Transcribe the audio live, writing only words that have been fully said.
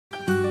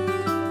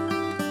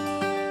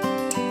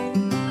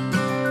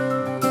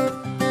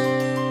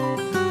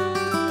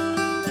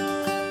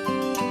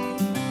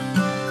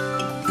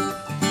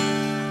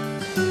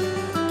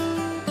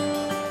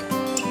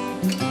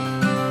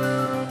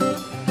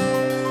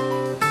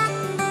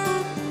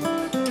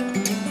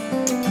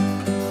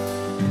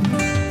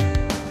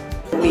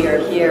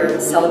are here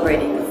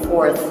celebrating the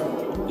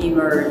 4th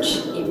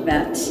Emerge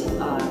event,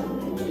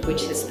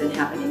 which has been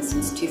happening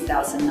since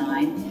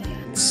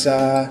 2009.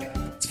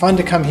 It's fun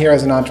to come here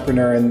as an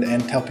entrepreneur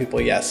and tell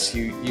people, yes,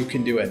 you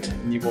can do it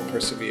and you will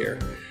persevere,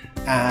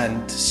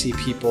 and to see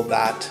people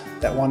that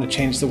want to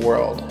change the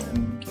world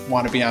and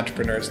want to be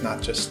entrepreneurs,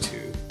 not just to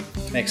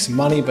make some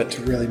money, but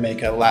to really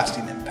make a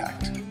lasting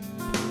impact.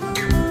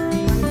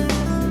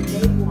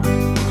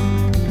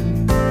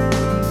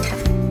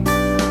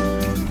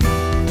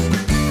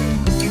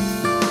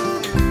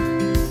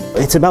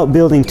 It's about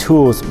building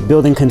tools,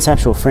 building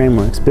conceptual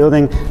frameworks,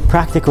 building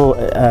practical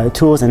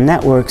tools and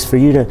networks for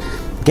you to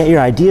get your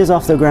ideas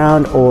off the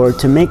ground or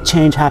to make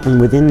change happen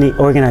within the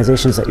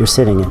organizations that you're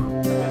sitting in.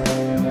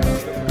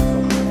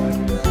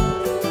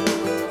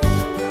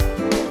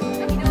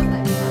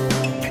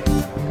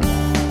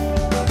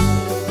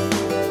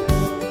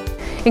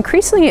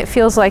 Increasingly, it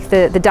feels like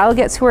the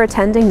delegates who are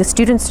attending, the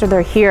students that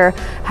are here,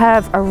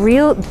 have a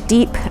real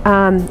deep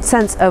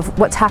sense of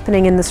what's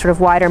happening in the sort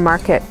of wider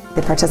market.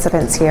 The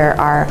participants here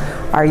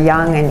are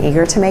young and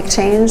eager to make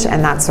change,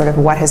 and that's sort of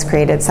what has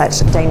created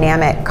such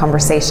dynamic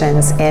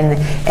conversations in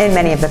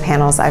many of the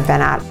panels I've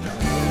been at.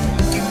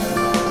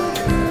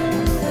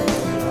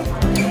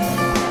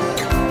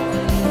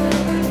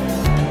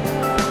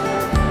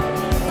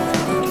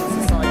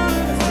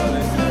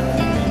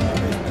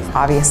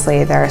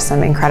 Obviously, there are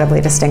some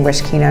incredibly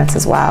distinguished keynotes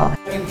as well.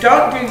 You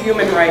don't do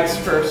human rights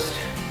first.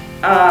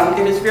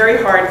 It is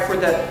very hard for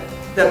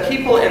the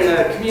people in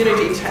the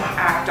community to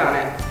act on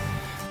it.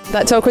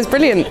 That talk was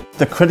brilliant.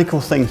 The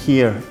critical thing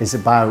here is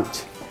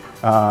about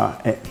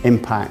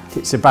impact.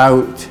 It's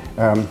about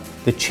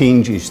the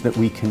changes that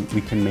we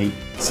can make.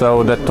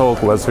 So that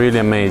talk was really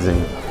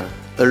amazing.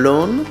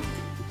 Alone,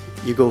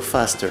 you go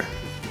faster,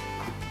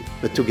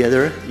 but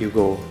together you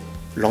go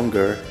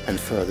longer and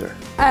further.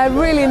 I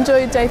really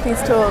enjoyed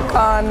JP's talk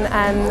on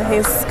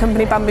his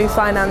company Bamboo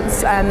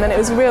Finance, and it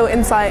was a real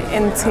insight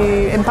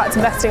into impact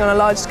investing on a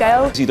large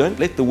scale. You don't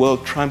let the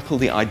world try and pull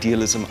the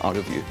idealism out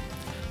of you.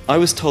 I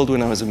was told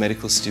when I was a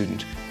medical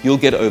student, you'll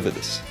get over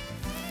this.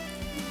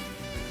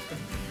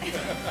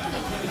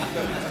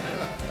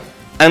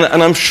 and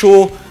I'm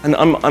sure, and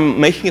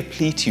I'm making a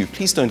plea to you,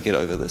 please don't get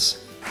over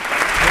this.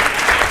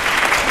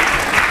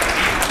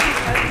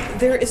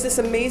 There is this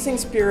amazing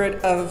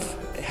spirit of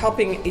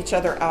helping each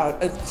other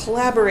out, of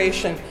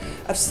collaboration,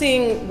 of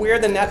seeing where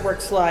the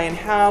networks lie and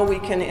how we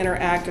can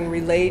interact and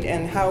relate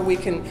and how we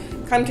can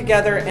come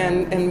together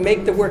and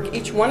make the work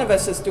each one of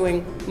us is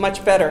doing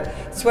much better.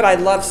 It's what I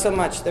love so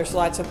much. There's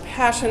lots of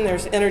passion,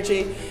 there's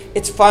energy,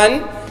 it's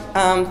fun,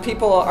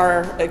 people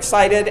are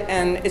excited,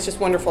 and it's just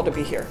wonderful to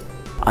be here.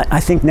 I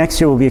think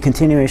next year will be a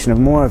continuation of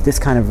more of this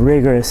kind of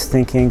rigorous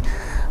thinking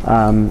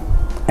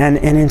and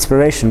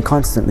inspiration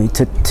constantly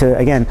to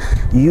again,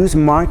 use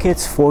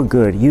markets for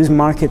good, use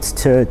markets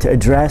to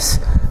address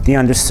the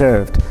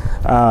underserved,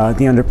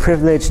 the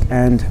underprivileged,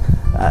 and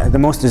the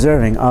most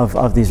deserving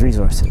of these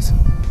resources.